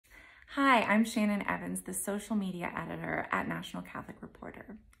Hi, I'm Shannon Evans, the social media editor at National Catholic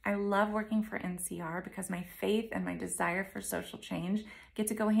Reporter. I love working for NCR because my faith and my desire for social change get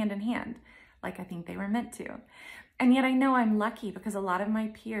to go hand in hand, like I think they were meant to. And yet I know I'm lucky because a lot of my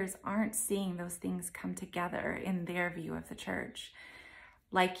peers aren't seeing those things come together in their view of the church.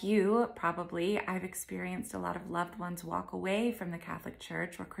 Like you, probably, I've experienced a lot of loved ones walk away from the Catholic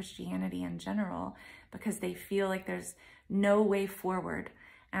Church or Christianity in general because they feel like there's no way forward,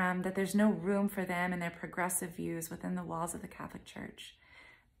 that there's no room for them and their progressive views within the walls of the Catholic Church.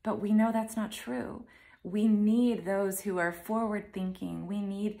 But we know that's not true. We need those who are forward thinking. We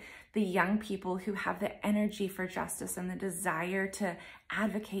need the young people who have the energy for justice and the desire to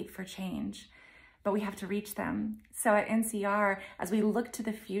advocate for change. But we have to reach them. So at NCR, as we look to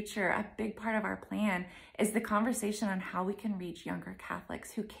the future, a big part of our plan is the conversation on how we can reach younger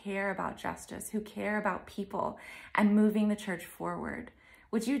Catholics who care about justice, who care about people, and moving the church forward.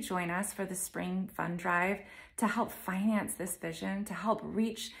 Would you join us for the spring fund drive to help finance this vision, to help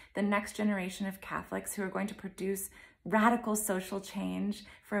reach the next generation of Catholics who are going to produce radical social change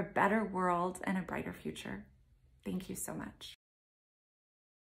for a better world and a brighter future? Thank you so much.